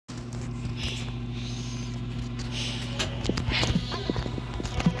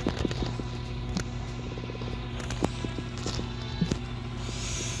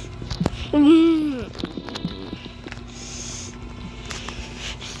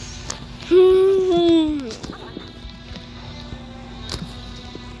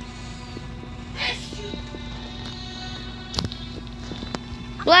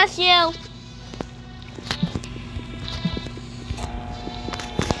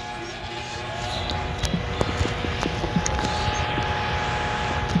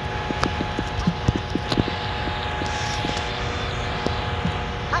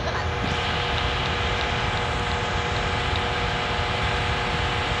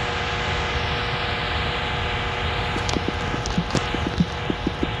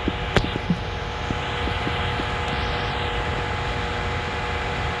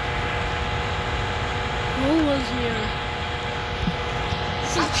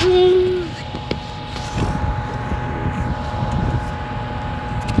Nothing.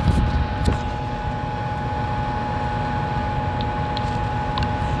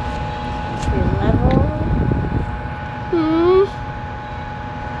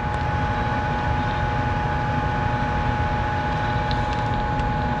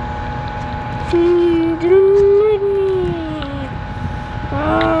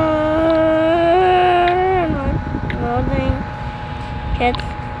 Kids.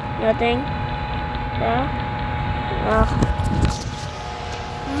 Nothing. Yeah.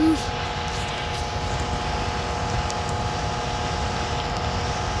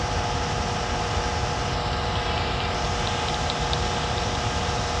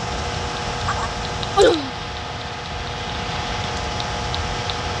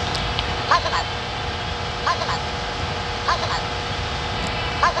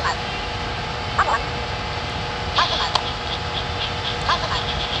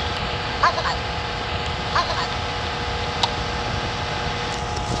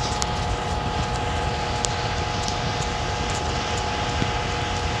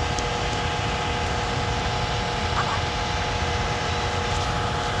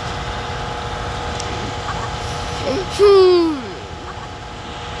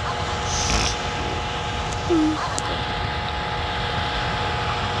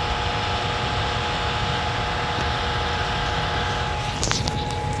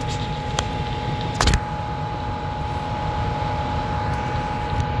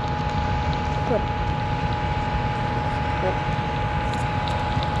 Good.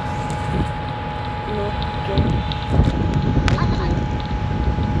 No good. No good.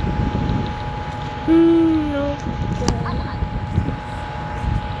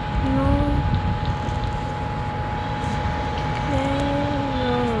 No.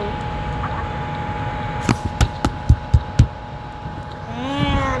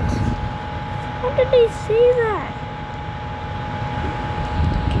 And how did they see that?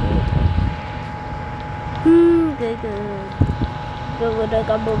 Good.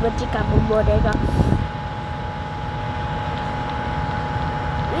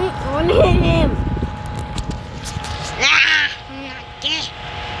 On him.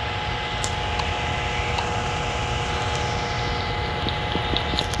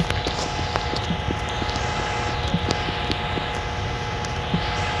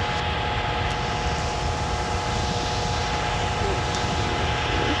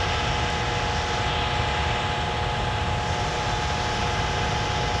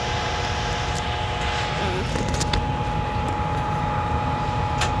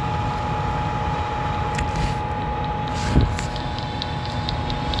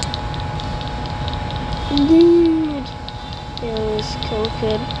 Dude, it was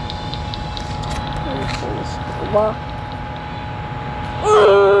cooking. What?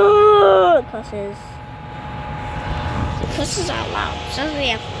 Cusses out loud. Says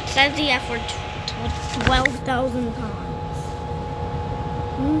the F word 12,000 times.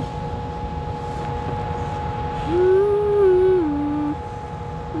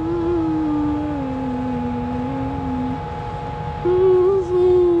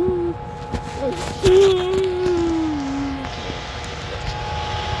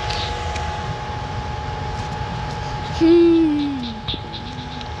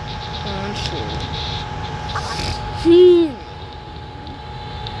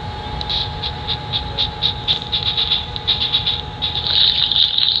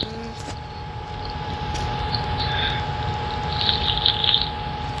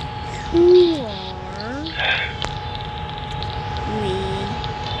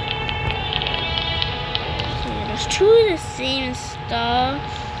 There's two of the same stuff.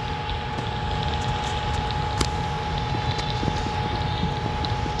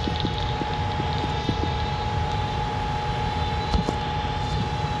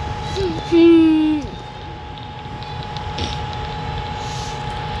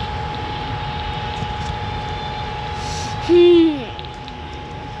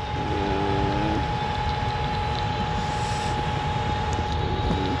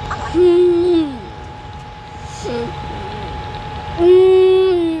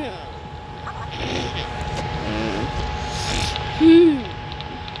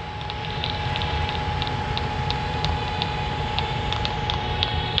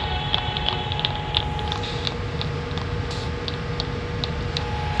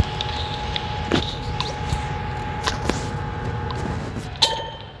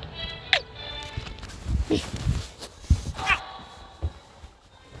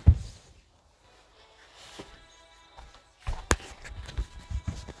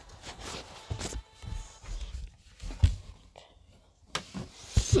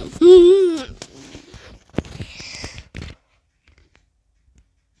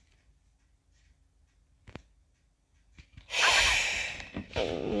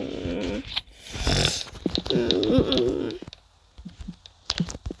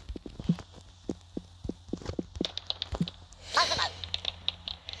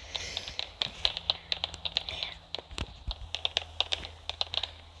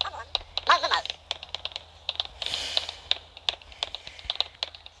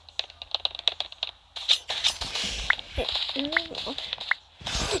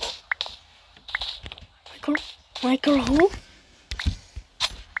 Micro hole?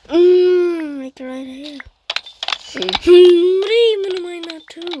 Like right here. Even mine not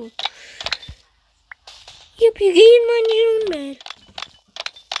too. Yep, you can mine your own bed.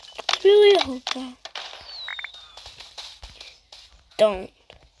 Really hope that. Don't.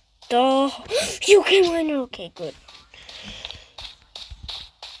 You can mine it. Okay, good.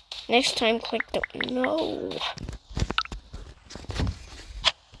 Next time, click the no.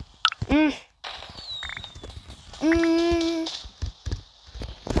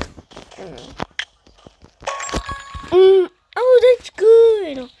 Oh, that's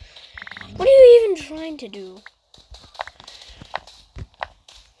good. What are you even trying to do?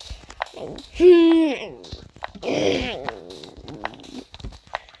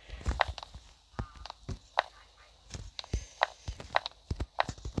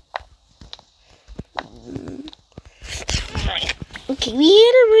 Okay, we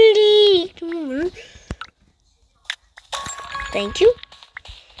had a really. Thank you.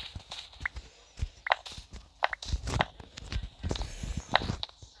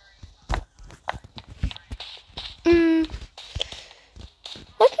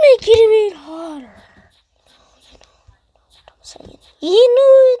 Let's make it a bit harder. You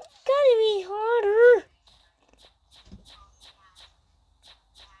know it's gotta be harder.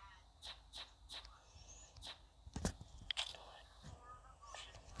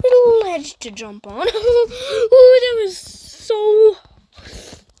 Little ledge to jump on. Oh, that was so.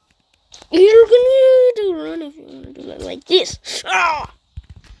 You're gonna do run if you want to do it like this. Ah!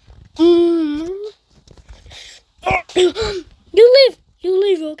 You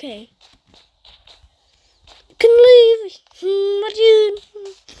live, okay. You can leave, but you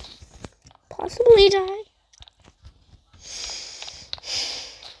possibly die.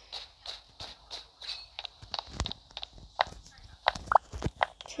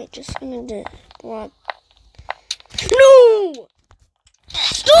 Okay, just gonna do what? No!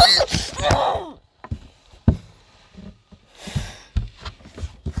 Stop! Oh!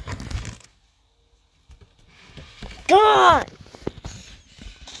 God!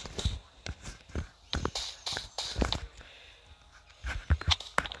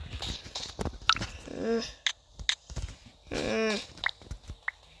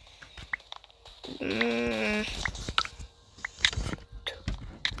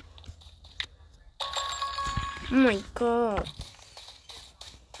 Oh my God.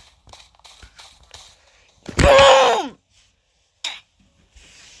 Boom!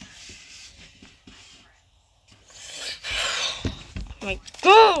 Oh my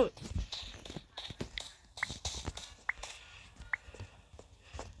God.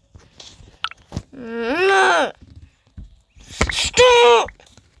 No. Stop.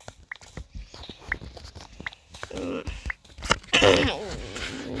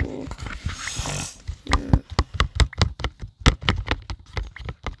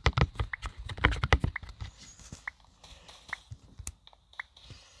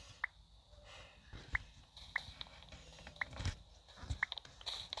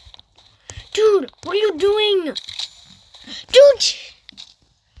 Dude, what are you doing? Dude!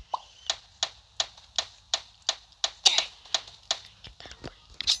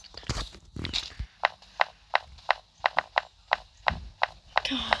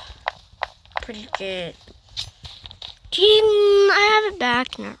 Pretty good. I have it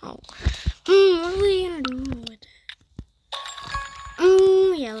back now. What are we gonna do with it?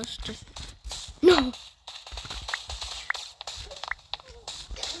 Yeah, let's just... No!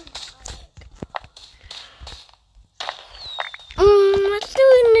 Let's do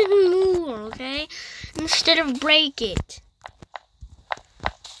it more, okay? Instead of break it.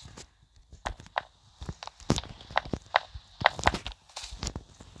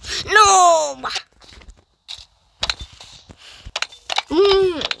 No!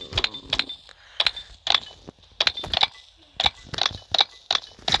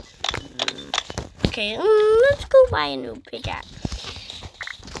 Okay, let's go buy a new pickaxe.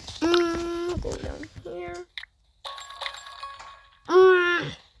 Go down here.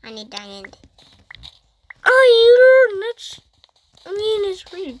 I need diamond. Oh, that's... I mean, it's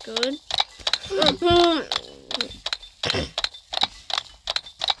pretty good.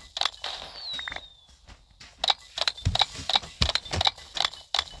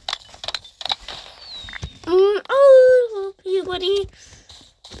 Oh, you buddy.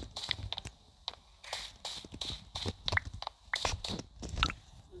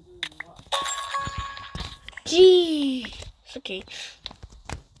 Gee, it's okay.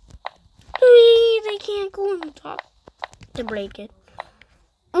 They can't go on top to break it.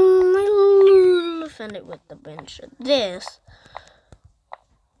 I'll defend it with the bench of this.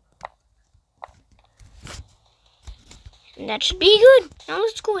 And that should be good. Now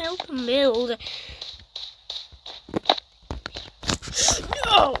let's go help him build.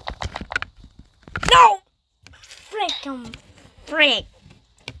 No! No! Frick.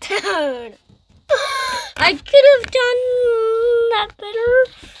 Dude. I could have done that better,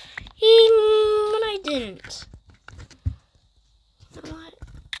 but I didn't. You know what?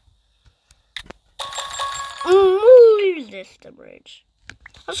 Move this the bridge.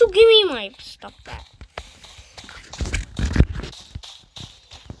 Also, give me my stuff back.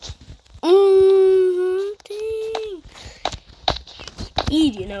 Dang.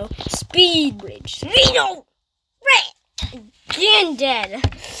 Speed, you know. Speed bridge. Speedo! Again, Dad.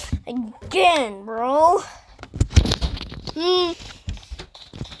 Again, bro.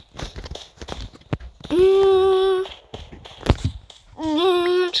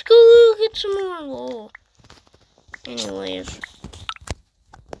 Let's go get some more wool. Anyways.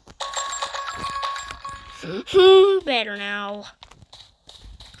 Better now.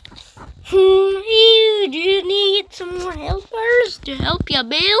 You do need some more helpers to help you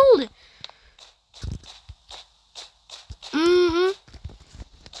build.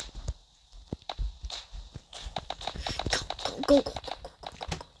 Go.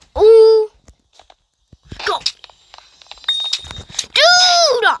 Ooh. Go.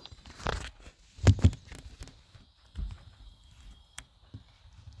 Dude!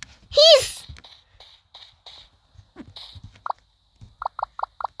 He's...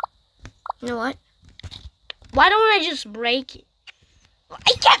 You know what? Why don't I just break it?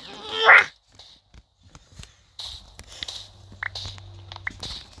 I can't...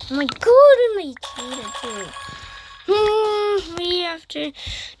 Oh my god, and I cheated too. We have to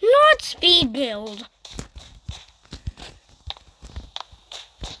not speed build.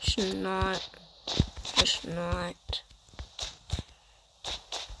 Just not.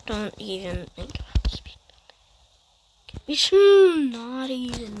 Don't even think about speed building. We should not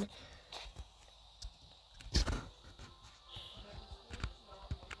even.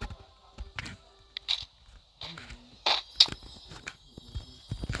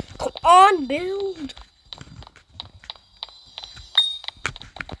 Come on, build.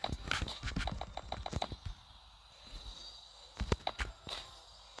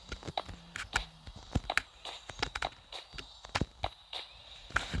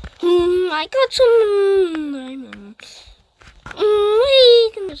 I got some diamonds.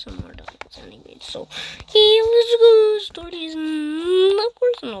 We can get some more diamonds anyway. So, yeah, let's go store these in the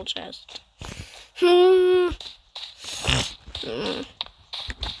personal chest.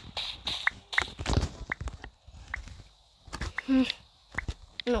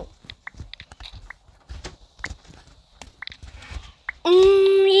 No.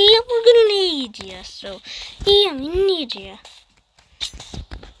 Yeah, we're gonna need you. So, yeah, we need you.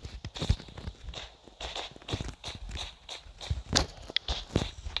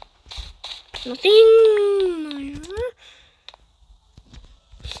 Nothing.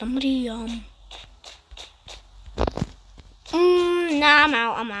 Somebody, Nah,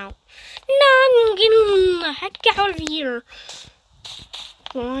 I'm out. Nah, I'm getting the heck out of here.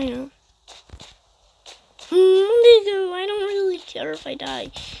 Why not? I don't really care if I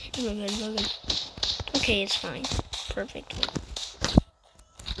die. Okay, it's fine. Perfect.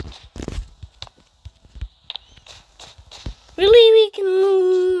 Really, we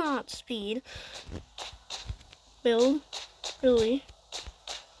can not speed build. Really.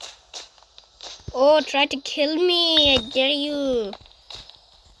 Oh, try to kill me. I dare you.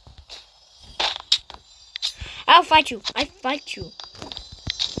 I'll fight you. I fight you.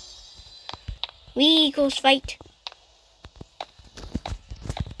 We go fight.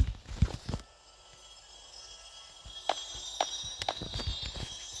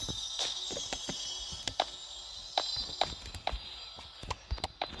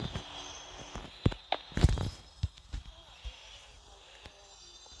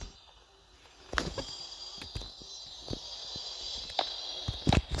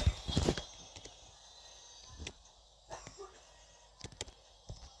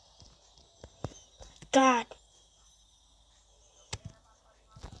 God.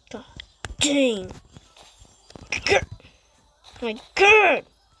 insane. Oh my god.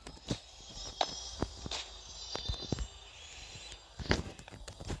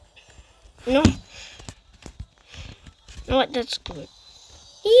 No. No, what? That's good.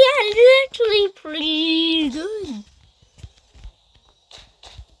 Yeah, it's actually pretty good.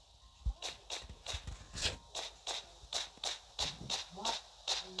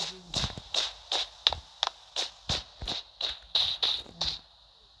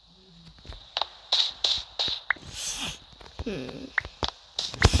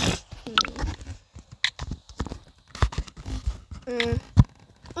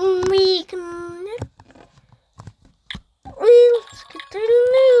 We can. Let's get to the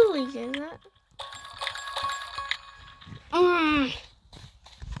new again.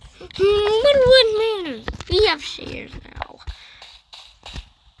 What would matter? We have shares now.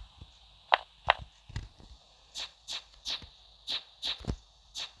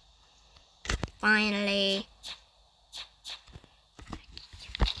 Finally.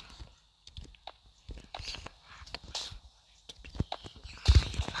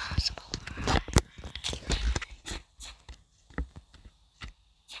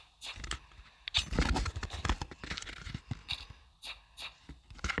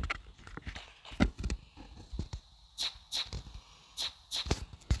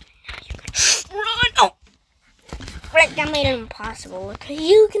 Right, that made it impossible because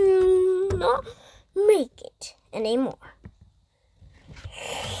you cannot make it anymore.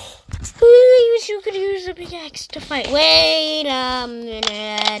 I wish you could use a pickaxe to fight. Wait a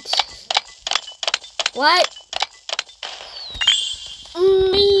minute. What?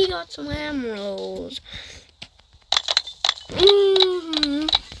 We got some emeralds.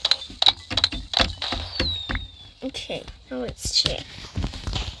 Okay, now let's check.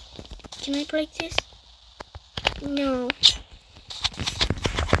 Can I break this? No.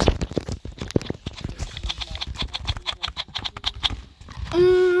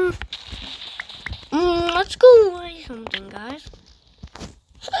 Let's go buy something, guys.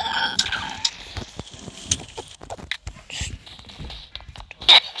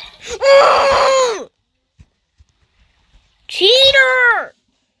 Cheater!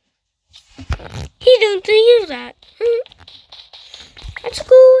 He don't do that. Let's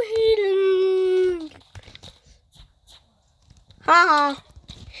go ahead and... Haha.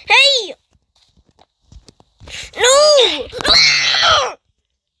 Hey! No!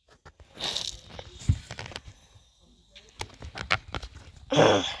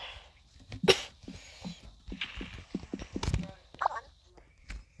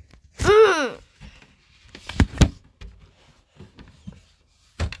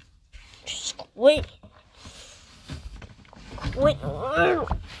 Just quit. Quit.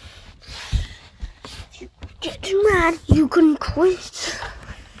 If you get mad, you can quit.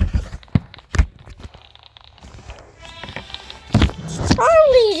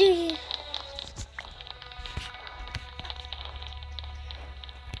 Charlie.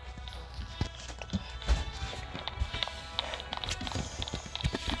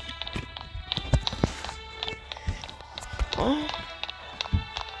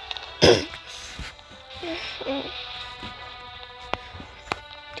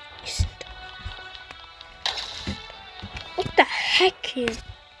 What the heck is?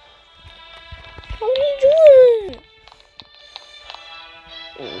 What are you doing?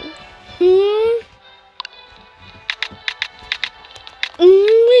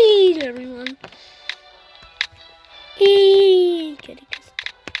 Wait, everyone. Get it.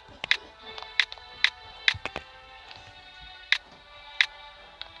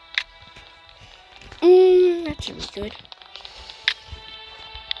 That should be good.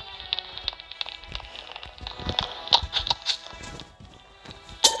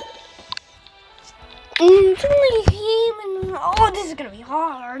 It's only him and... Oh, this is gonna be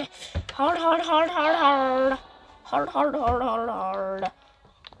hard. Hard. Hard.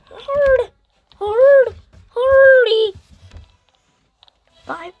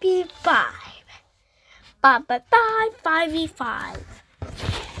 5v5. 5v5.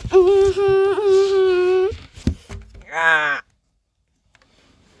 Yeah.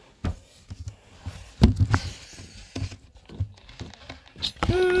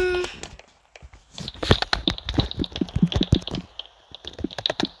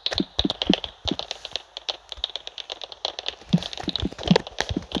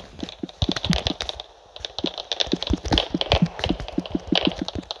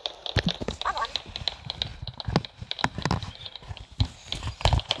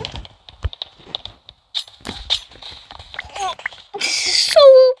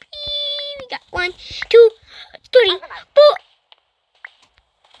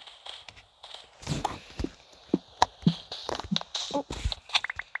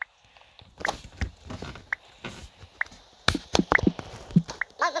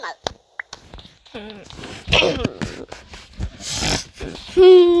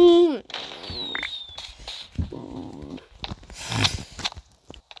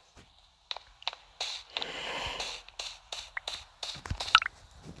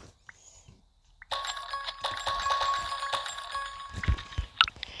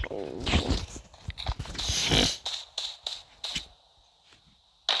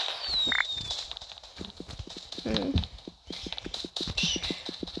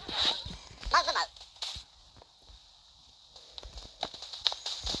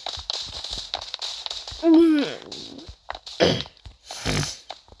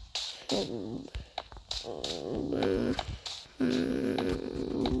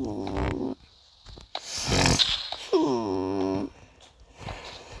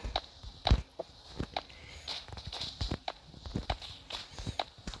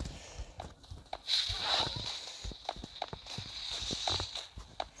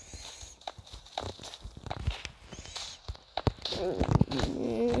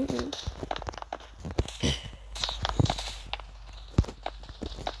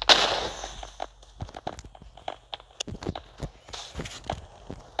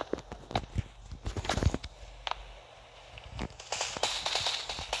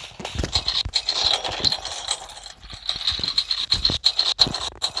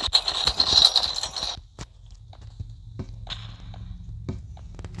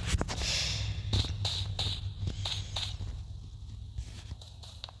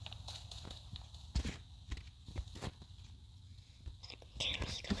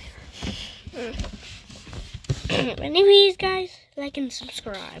 Anyways, guys, like and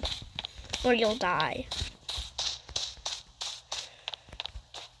subscribe, or you'll die.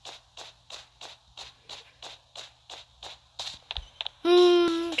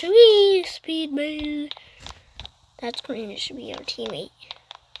 Tree Speedman. That's green. It should be our teammate.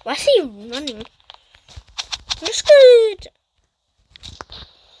 Why is he running? That's good.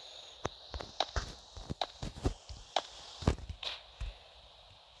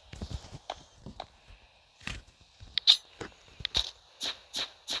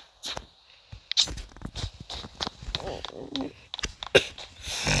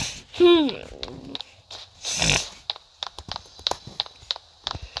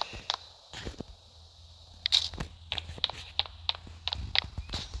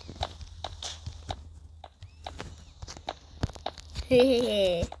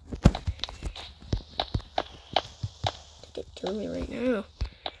 Hey. Get kill me right now.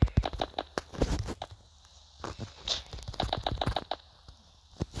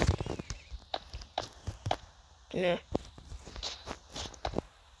 No.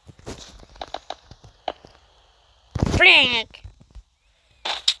 Frank.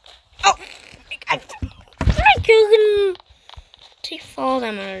 Oh, I killed him. Take fall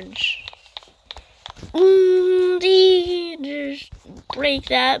damage. Just break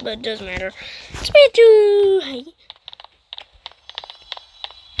that, but it doesn't matter. Speed to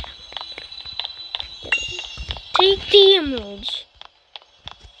take the emeralds.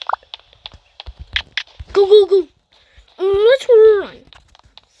 Go, go, go. Let's run.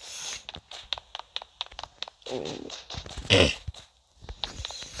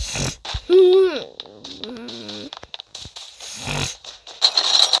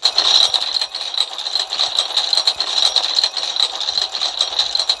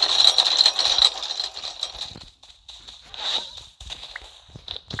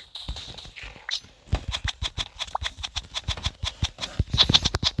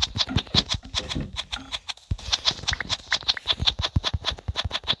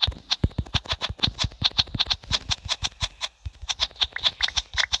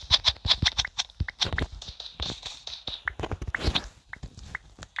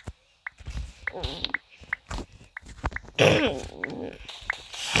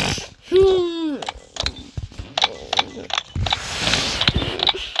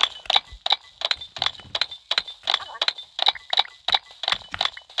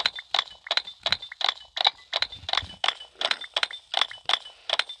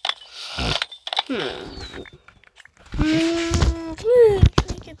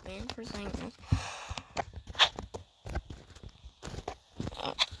 Get banned for saying this.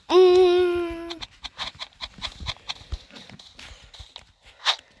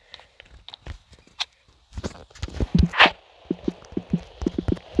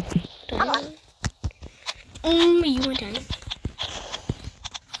 You went down.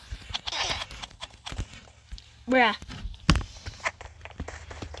 Bruh.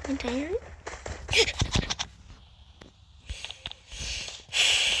 Container?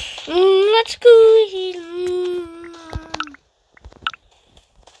 Let's go.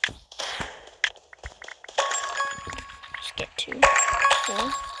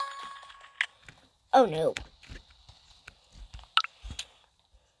 Oh no.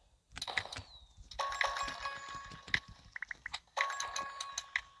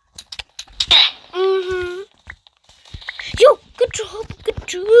 Yo, good job, good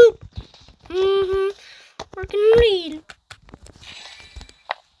job. Working real.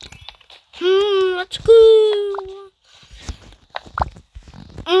 That's good.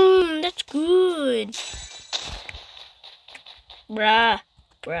 That's good. Bruh.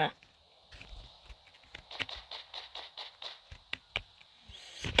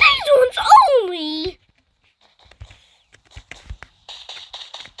 These ones only.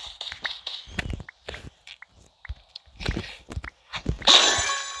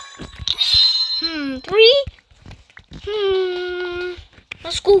 Three.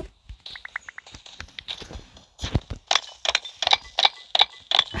 Let's go.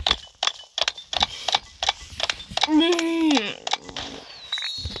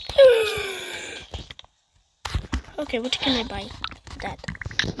 Okay, what can I buy? That.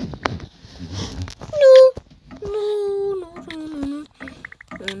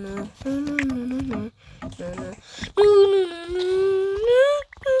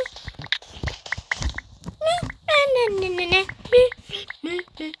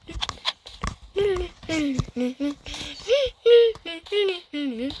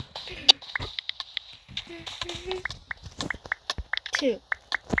 Two.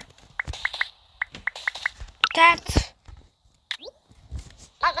 Cat.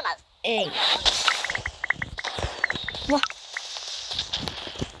 A. What?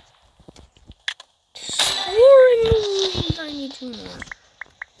 I need two more.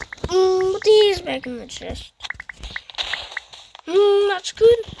 Put these back in the chest. That's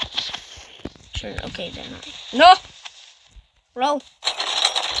good. Sure, okay then. No! Roll.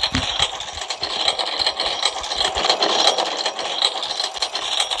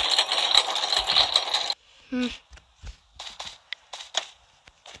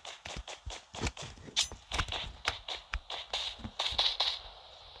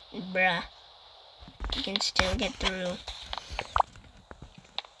 Bruh. You can still get through.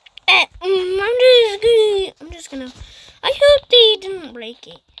 I'm just gonna. I hope they didn't break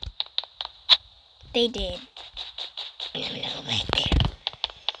it. They did. Right there.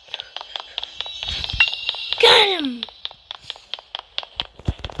 Got him.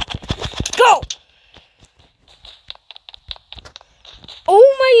 Go.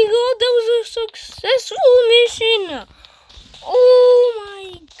 Oh my god, that was a successful mission. Oh my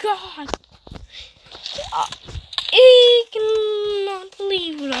god. I cannot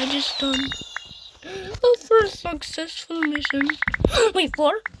believe what I just done. Oh, for a successful mission. Wait,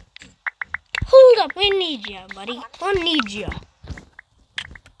 4? Hold up, we need ya, buddy. I need ya.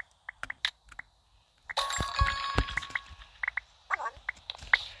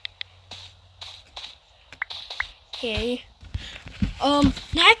 Okay.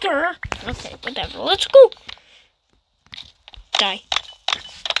 Hacker. Okay, whatever. Let's go. Die.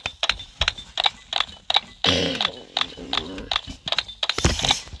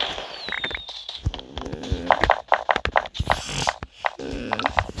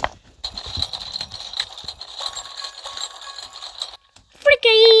 Frick,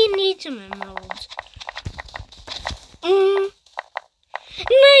 I need some emeralds.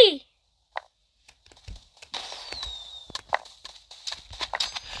 Nay.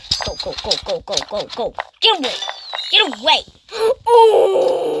 Go. Get away.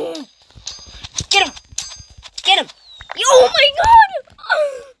 Oh! Get him. Oh my god!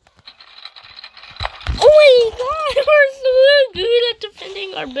 Oh my god, we're so good at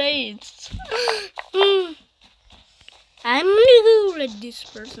defending our base. I'm gonna go red this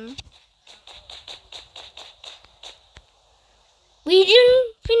person. We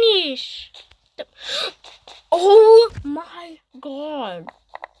didn't finish. Oh my god.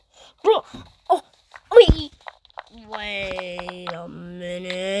 Bro, oh, wait a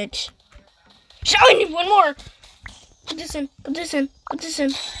minute. So I need one more. Put this in. Sorry,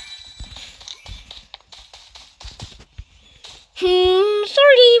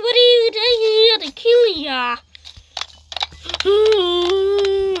 buddy, I had to kill ya.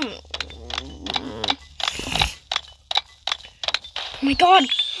 Oh my god.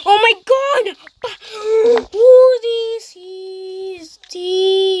 Oh, this is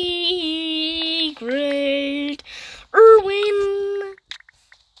secret. Erwin.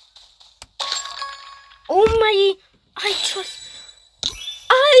 Oh my, I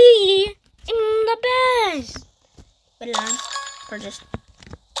am the best. Wait on, or just.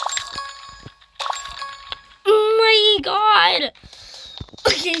 Oh my god.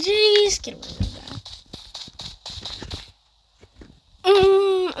 Okay, jeez, get away from that.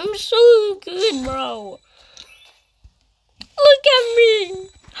 I'm so doing good, bro. Look at me.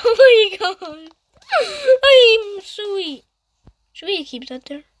 Oh my god. I'm sweet. Should we keep that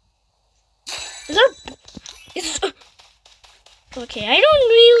there? Is there... It's... Okay, I don't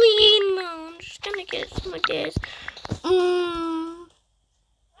really know. I'm just gonna get some of this.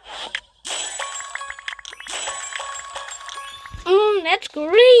 That's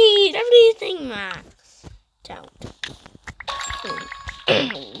great. Everything maxed out.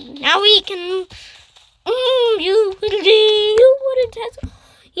 Now we can. You put a test.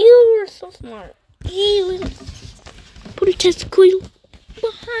 You were so smart. You put a testicle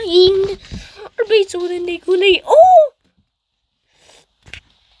behind our base so then they could. Oh.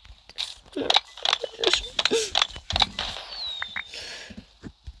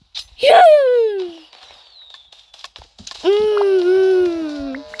 Yeah.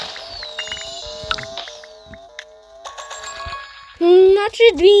 That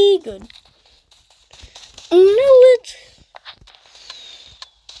should be good. Now let's.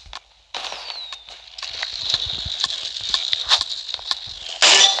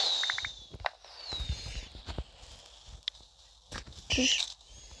 Just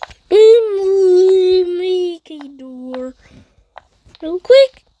make a door real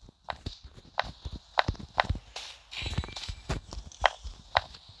quick.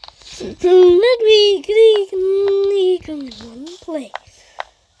 Let me click in one place.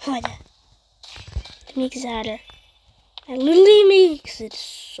 Hold on. It makes that. That literally makes it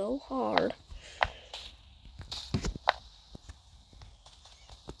so hard.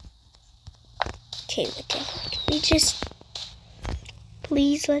 Okay, can we just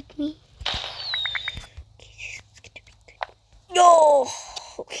please let me? No.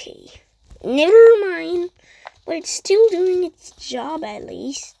 Okay. Never mind. But it's still doing its job at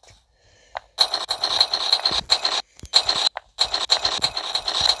least.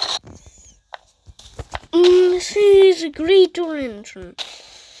 This is a great door entrance.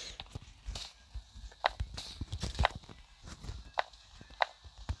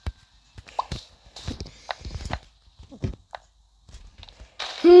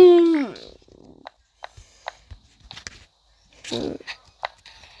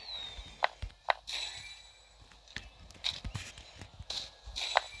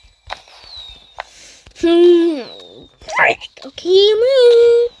 Okay,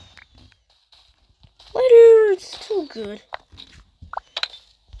 move. Weather is still good.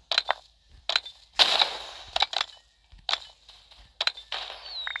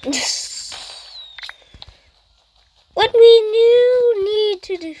 What we need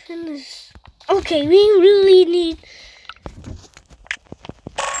to defend this. Okay, we really need.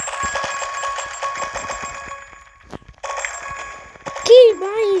 Keep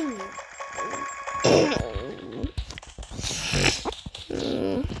buying.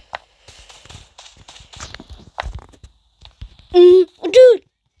 Dude.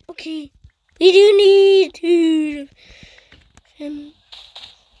 Okay, we do need to.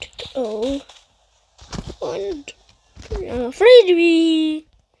 I'm afraid we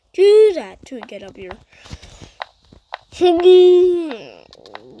do that to get up here.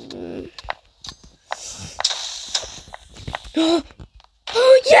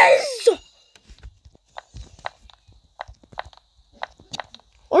 Oh yes!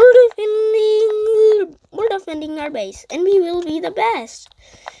 We're defending our base, and we will be the best.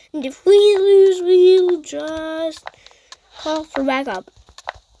 And if we lose, we'll just call for backup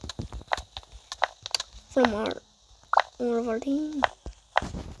from one of our team.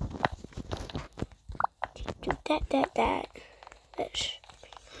 That.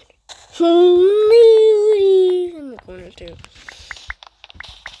 In the corner too.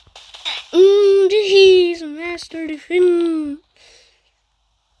 He's a master defender.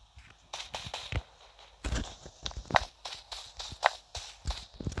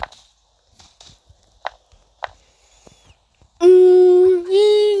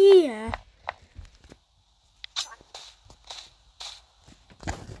 Yeah.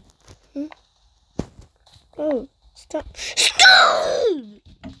 Oh, stop. Stop!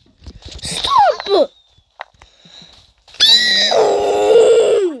 Stop!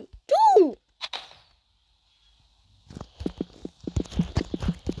 Dude!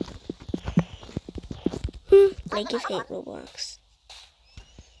 I give hate Roblox.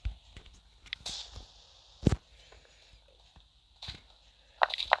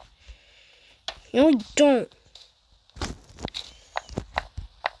 No, I don't.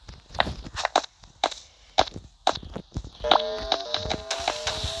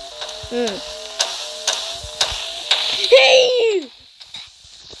 Hey!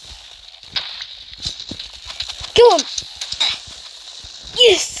 Kill him!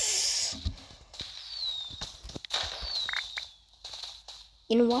 Yes!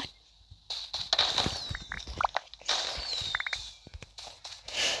 You know what?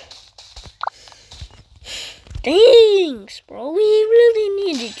 Thanks, bro. We really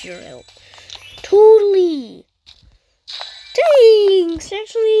needed your help. Totally. Thanks.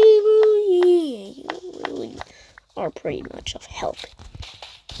 Actually, you really are pretty much of help.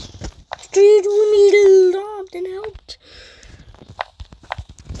 After you do me loved and helped.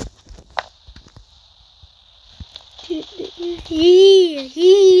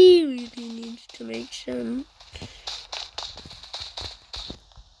 He really needs to make some.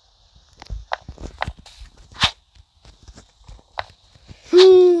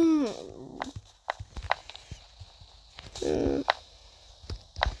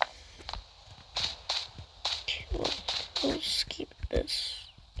 I'll skip this.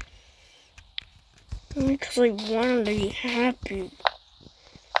 Because I want to be happy.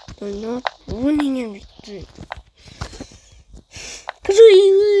 I'm not ruining everything. Because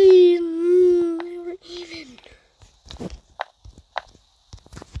we never even.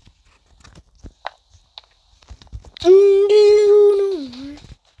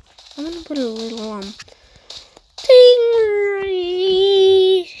 I'm gonna put a little thing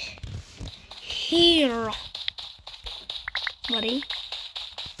right here, buddy.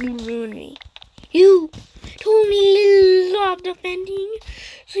 You ruined me. You told me you love defending,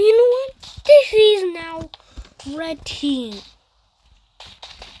 so you know what? This is now red team.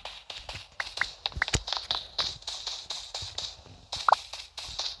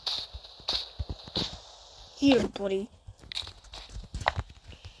 Here, buddy.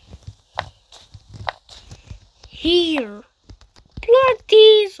 Here. Plug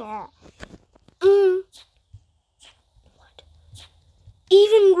these off. What?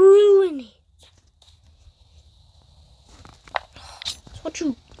 Even ruin it. That's what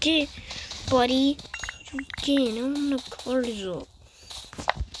you get, buddy. That's what you get. I'm gonna color this up.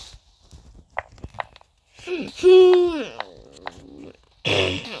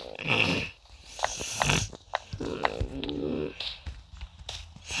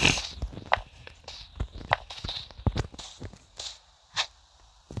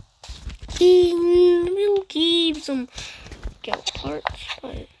 We'll keep some parts,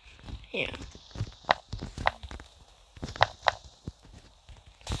 but yeah.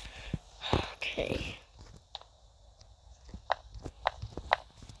 Okay.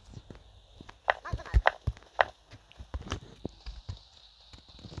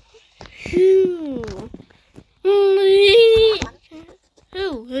 Who?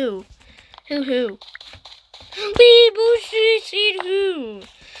 We both said who?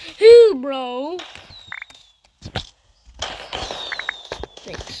 Who, bro?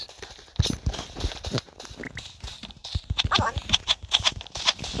 Thanks.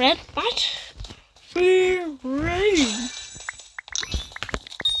 Red, what? We're ready.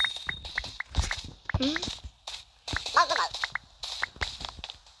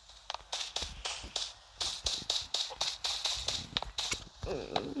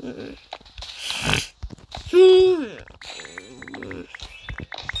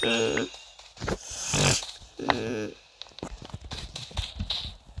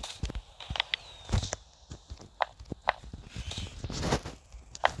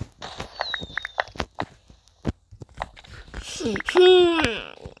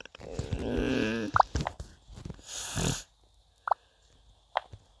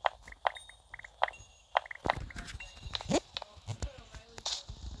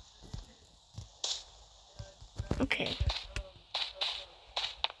 Okay.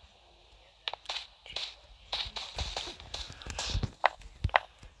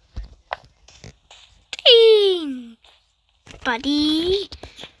 Dang, buddy.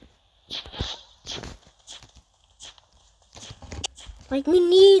 Like, we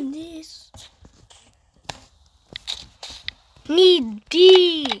need this. Need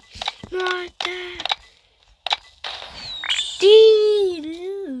D, not that. D.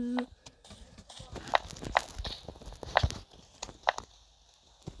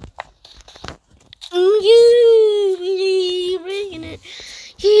 You breaking it.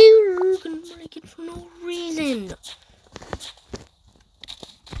 You can break it for no reason.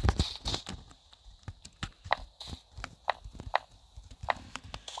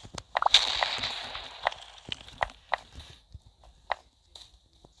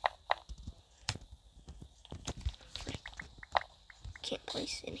 Can't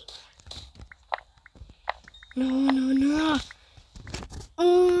place anymore. No.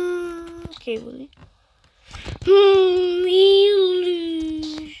 Okay, Willie. We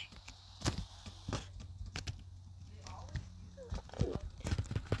lose.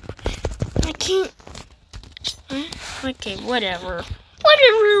 I can't. Okay, whatever.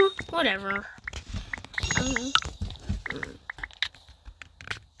 Whatever.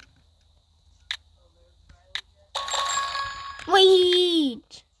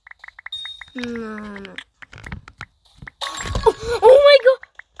 Wait. No. Oh my god.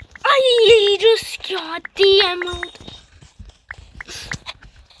 I just got the emerald.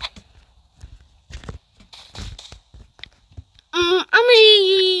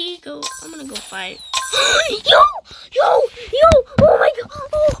 I'm gonna go fight. Yo! Oh my god!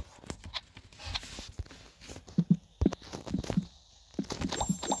 Oh.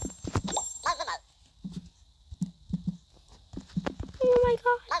 Oh my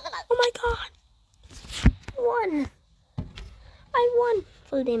god! I won.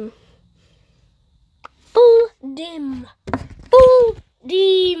 Full dim. I'm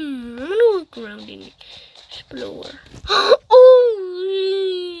gonna look around and explore. Oh!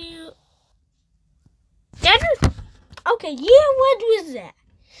 Okay, yeah, what was that?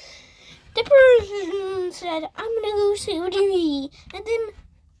 The person said, I'm gonna go see what you eat. And then,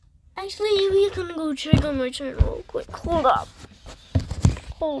 actually, we're gonna go check on my channel real quick. Hold up.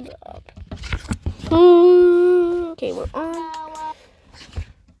 Okay, we're on.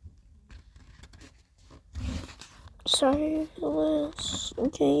 Cyrus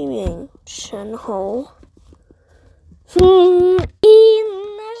Gaming channel. As you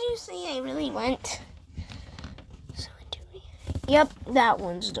see, I really went. Yep, that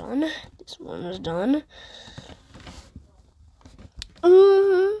one's done. This one is done.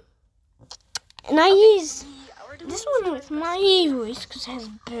 And I use this one with my voice because it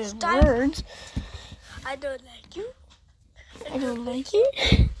has better words. I don't like you. I don't like you.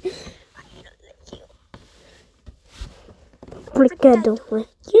 Like I don't like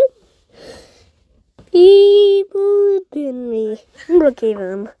you. People pin me. Look at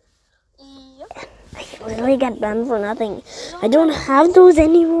them. I really got banned for nothing. I don't have those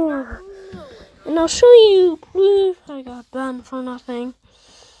anymore. And I'll show you proof I got banned for nothing.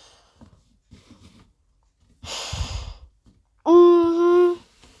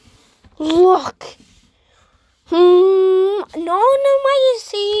 Look. None of my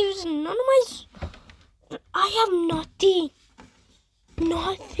saves. I have nothing.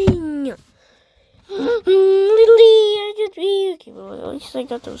 Literally, I just okay, well, at least I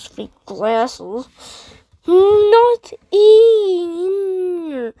got those fake glasses. Nothing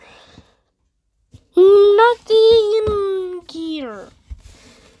in gear.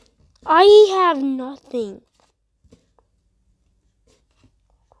 I have nothing.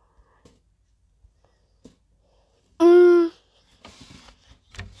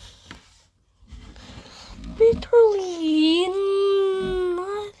 Literally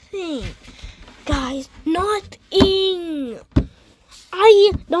nothing. Guys, nothing.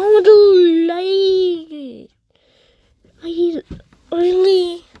 I don't like it. I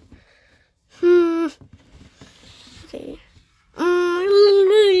really okay.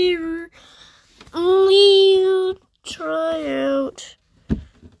 We'll try out.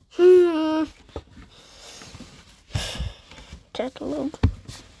 Catalog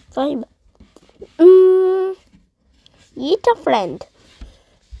 5. Eat a friend.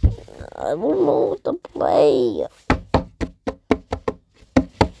 I don't know what to play.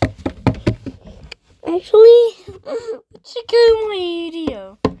 Actually, check out my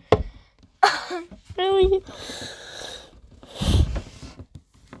video. Really?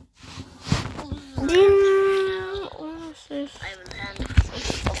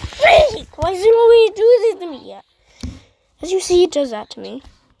 Why does it always do this to me? As you see, it does that to me.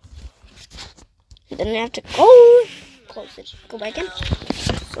 And then I have to close it. Go back in.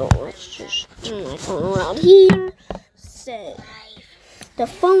 So let's just turn my phone around here. Set the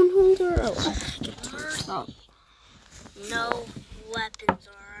phone holder. Oh, I get to stop. No weapons,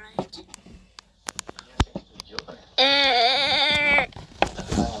 alright?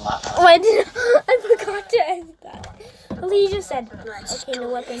 Oh, I forgot to end that. Well, he just said, okay, no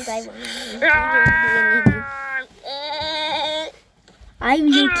weapons, I won't. I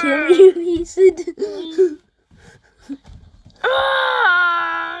will kill you, he said.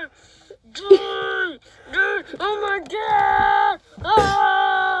 Oh my god!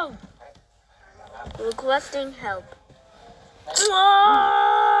 Oh! Requesting help.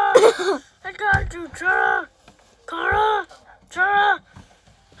 Oh! I got you, Chara! Chara!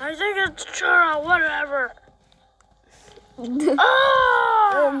 I think it's Chara, whatever.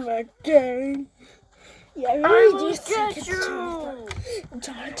 Oh my god. Yeah, I really do think it's you! You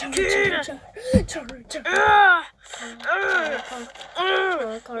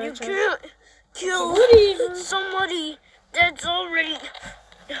can't kill somebody that's already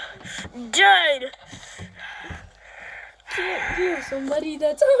dead. Can't kill somebody buddy.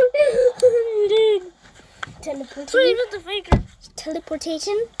 That's all you did. Play Teleportation. with the faker.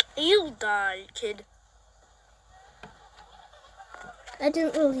 Teleportation. You die, kid. I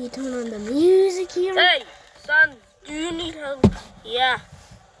didn't really turn on the music here. Hey, son, do you need help? Yeah.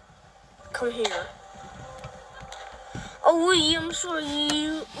 Come here. Oh, wait, I'm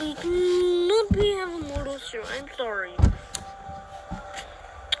sorry. We cannot be having mortals here. I'm sorry.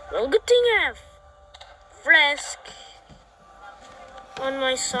 Well, good thing I have Flask on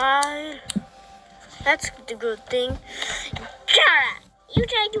my side. That's the good thing. Chara, you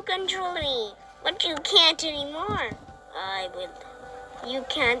tried to control me, but you can't anymore. I will. You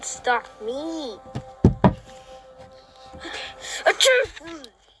can't stop me.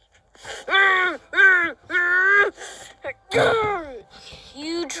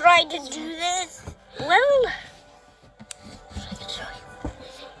 You tried to do this? Well,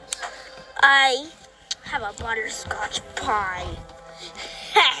 I have a butterscotch pie.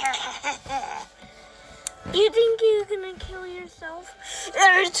 You think you're gonna kill yourself?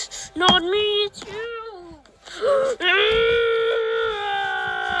 It's not me, it's you.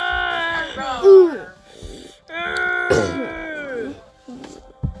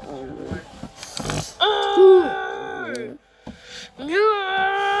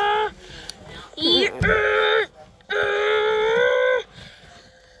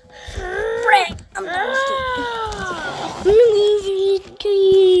 I'm thirsty. I'm thirsty.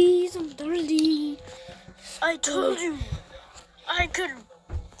 I told you I could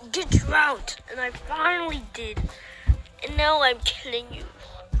get you out, and I finally did. And now I'm killing you.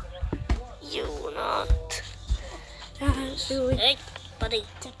 You will not. Hey, buddy.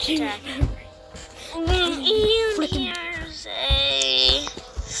 Attack. Here's a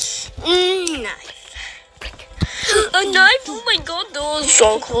knife. A knife? Oh my god, those are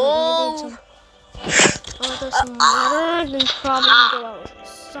so cool. Oh, there's some water. Then probably go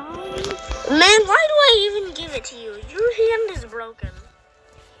outside. Man, why do I even give it to you? Your hand is broken.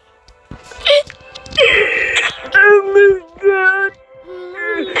 Oh my god.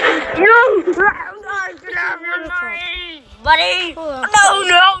 No! Buddy!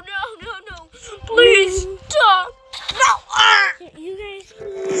 No! Please stop! No! You guys can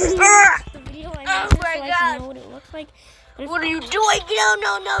watch the video I made my so I God. can know what it looks like. What are you doing?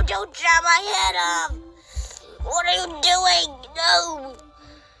 No, don't chop my head off. What are you doing? No.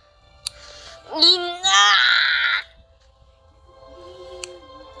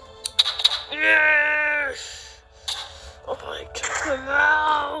 Yes. Oh, I took him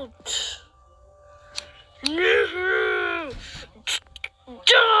out. No.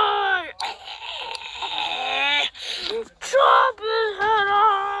 Die. Chop his head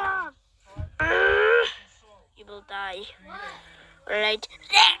off. You will die. Alright.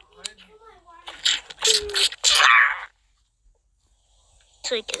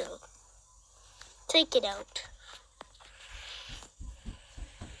 Take it out. Take it out.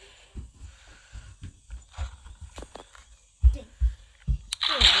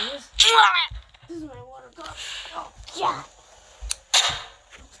 This is my water cup. Yeah.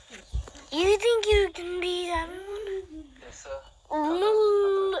 You think you can beat everyone? Yes, sir.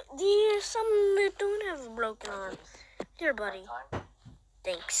 No, there's some that don't have a broken arm. Here, buddy. Time,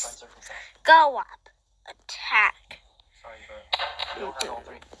 Thanks. right circumstance. Go up. Attack. Sorry, but we don't have all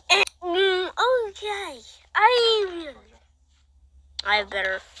three. Okay. I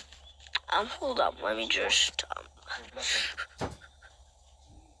better. Hold up. Let me just. You're blessed. And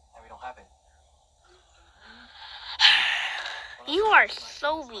we don't have it. You are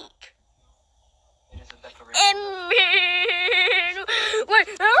so weak. It is a declaration. Wait.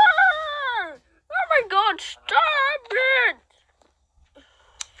 Oh my god, stop it!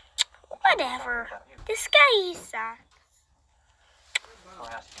 Whatever. This guy sucks.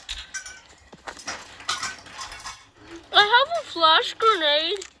 Don't ask me. I have a flash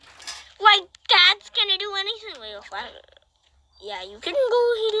grenade. Like, that's gonna do anything with a flash. Yeah, you can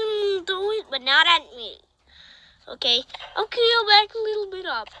go ahead and do it, but not at me. Okay, I'll kill back a little bit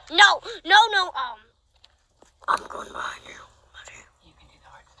up. No. I'm going behind you. You can do the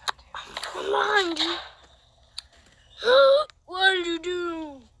hard stuff too. I'm going behind you. What did you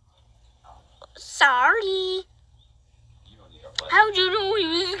do? Sorry. How'd you know he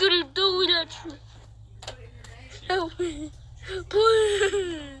was gonna do it at you? Help me.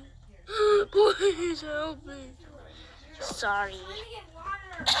 Please help me. Sorry.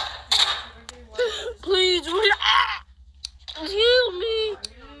 Please, heal me.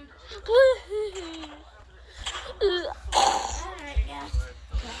 Please.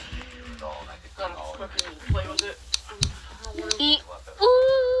 Play with it.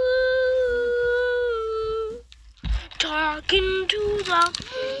 Talking to down.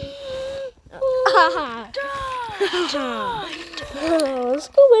 Let's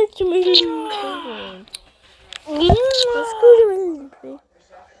go back to me. Let's go to me.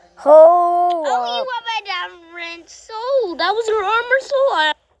 Oh, Oh, you have a different soul. That was your armor soul.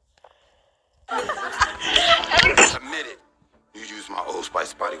 Admit it. You use my Old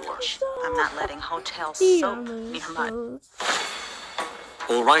Spice body wash. I'm not letting hotel soap near my...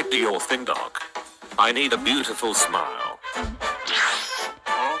 All right, do your thing, Doc. I need a beautiful smile.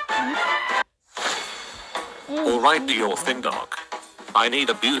 All right, do your thing, Doc. I need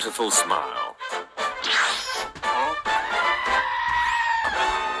a beautiful smile.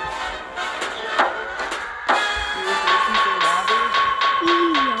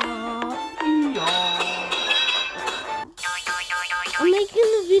 I'm making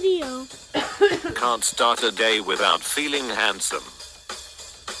the video. Can't start a day without feeling handsome.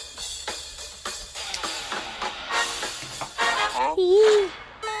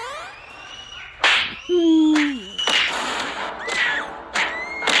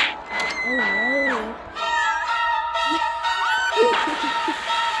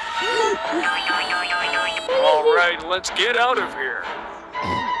 All right, let's get out of here.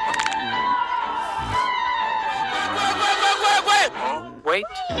 Wait,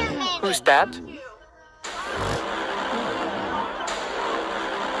 who's that?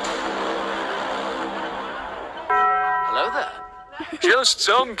 Hello there. Just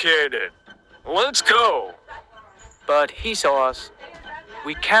some kid. Let's go. But he saw us.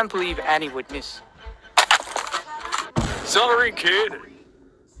 We can't leave any witness. Sorry, kid.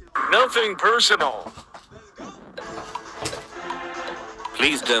 Nothing personal.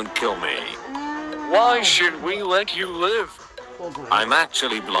 Please don't kill me. Why should we let you live? I'm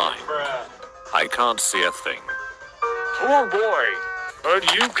actually blind. I can't see a thing. Poor boy.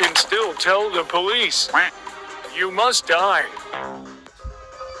 But you can still tell the police. You must die.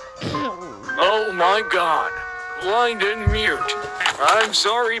 Oh my God. Blind and mute. I'm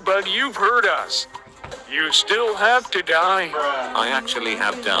sorry, but you've hurt us. You still have to die. I actually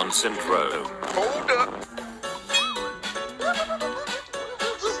have Down syndrome. Hold up.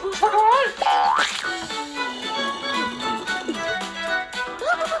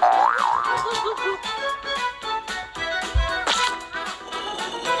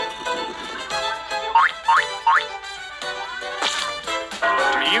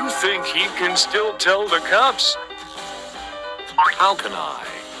 Do you think he can still tell the cops? How can I?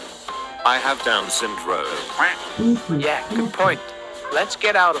 I have Down syndrome. Yeah, good point. Let's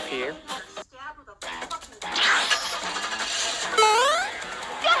get out of here.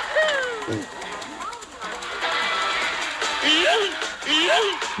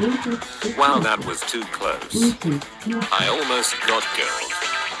 Wow, that was too close. I almost got killed.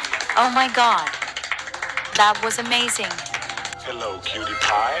 Oh my God. That was amazing. Hello, cutie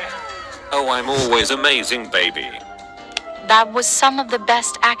pie. Oh, I'm always amazing, baby. That was some of the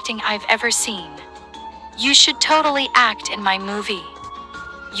best acting I've ever seen. You should totally act in my movie.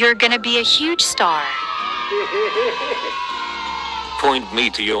 You're gonna be a huge star. Point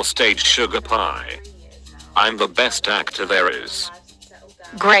me to your stage, sugar pie. I'm the best actor there is.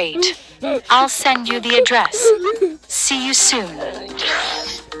 Great. I'll send you the address. See you soon.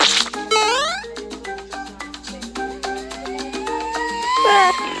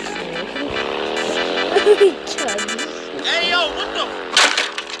 Hey, yo, what the?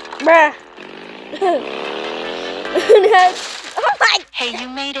 Bruh. Oh my. Hey, you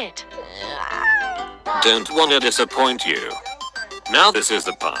made it. Don't wanna disappoint you. Now this is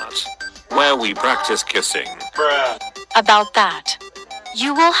the part where we practice kissing. Bruh. About that.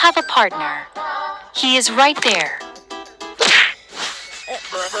 You will have a partner. He is right there.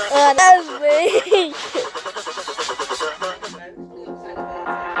 That's me.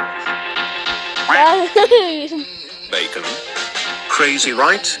 Bacon. Crazy,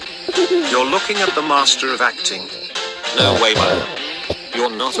 right? You're looking at the master of acting. No way, man. You're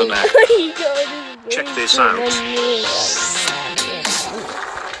not an actor. Check this out.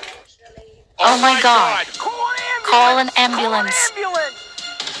 Oh my God. Call an ambulance.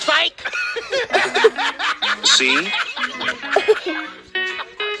 See?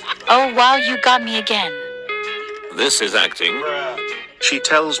 Oh wow, you got me again. This is acting. She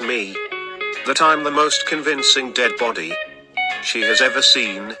tells me that I'm the most convincing dead body she has ever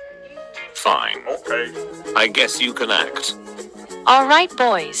seen. Fine. Okay. I guess you can act. All right,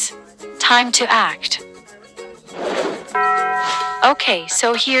 boys. Time to act. Okay,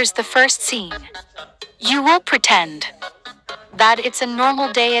 so here's the first scene. You will pretend that it's a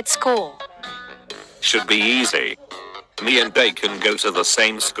normal day at school. Should be easy. Me and Bacon go to the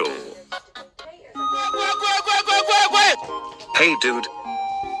same school. Hey dude,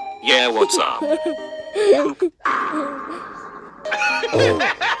 Yeah, what's up?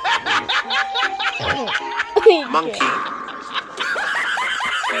 monkey.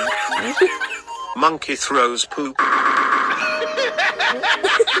 Monkey throws poop.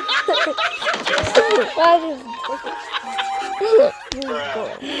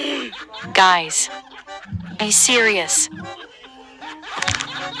 Guys, be serious.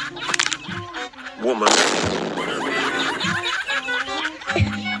 Woman.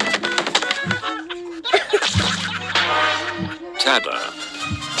 Tada.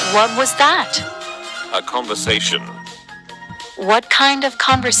 What was that? A conversation. What kind of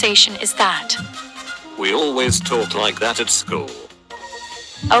conversation is that? We always talk like that at school.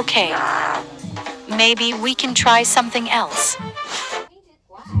 Okay. Maybe we can try something else.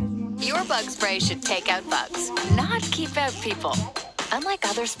 Your bug spray should take out bugs, not keep out people. Unlike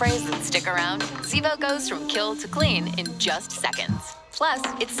other sprays that stick around, Zevo goes from kill to clean in just seconds. Plus,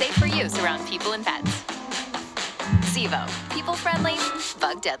 it's safe for use around people and pets. Zevo, people friendly,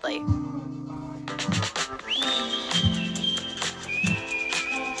 bug deadly.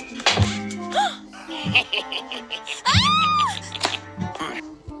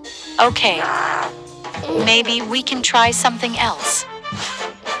 Okay. Maybe we can try something else.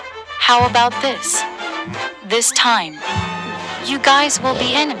 How about this? This time, you guys will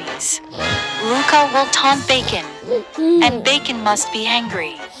be enemies. Luca will taunt Bacon, and Bacon must be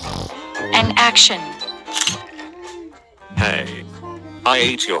angry. And action. Hey, I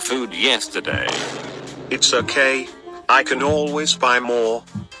ate your food yesterday. It's okay. I can always buy more.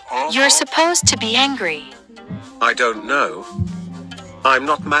 You're supposed to be angry. I don't know. I'm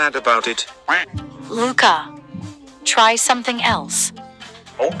not mad about it. Luca, try something else.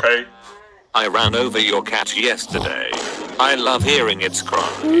 Okay. I ran over your cat yesterday. I love hearing its cry.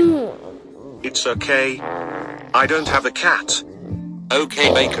 It's okay. I don't have a cat.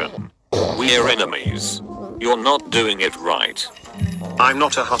 Okay, Bacon. We're enemies. You're not doing it right. I'm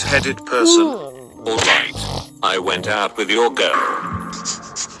not a hot-headed person. Alright. I went out with your girl.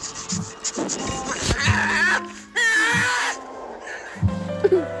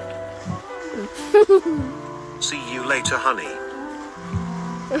 See you later, honey.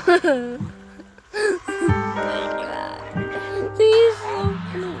 He's so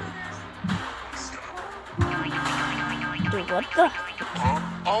cute. Dude, what the?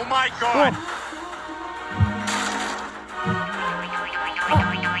 Oh my god!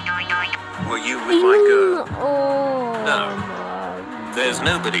 Were you with my girl? Oh. No. There's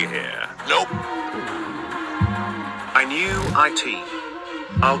nobody here. Nope. I knew it.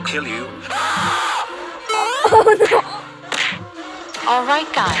 I'll kill you. All right,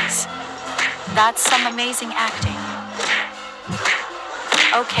 guys. That's some amazing acting.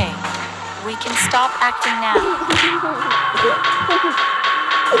 Okay, we can stop acting now.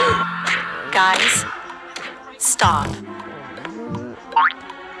 Guys, stop.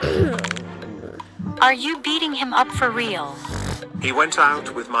 Are you beating him up for real? He went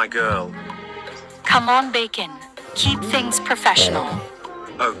out with my girl. Come on, Bacon. Keep things professional.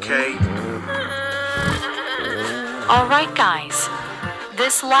 Okay. All right, guys.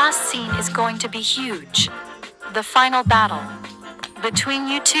 This last scene is going to be huge. The final battle between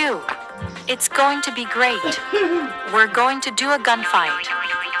you two. It's going to be great. We're going to do a gunfight.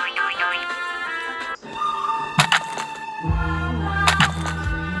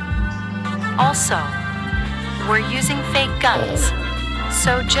 Also, we're using fake guns,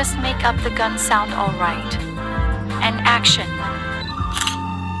 so just make up the gun sound all right. And action.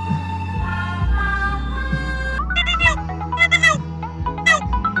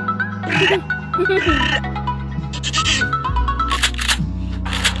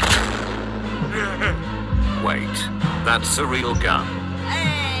 Wait, that's a real gun.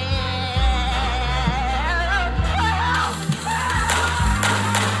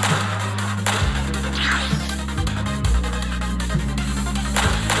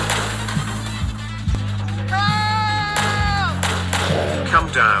 Come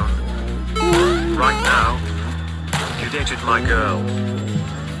down. Right now. You dated my girl.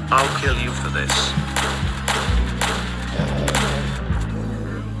 I'll kill you for this.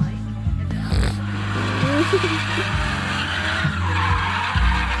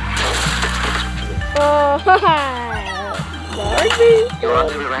 Oh, Barbie. You're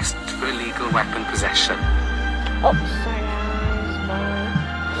under arrest for illegal weapon possession. Oh, sorry.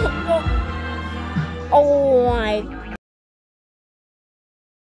 Oh.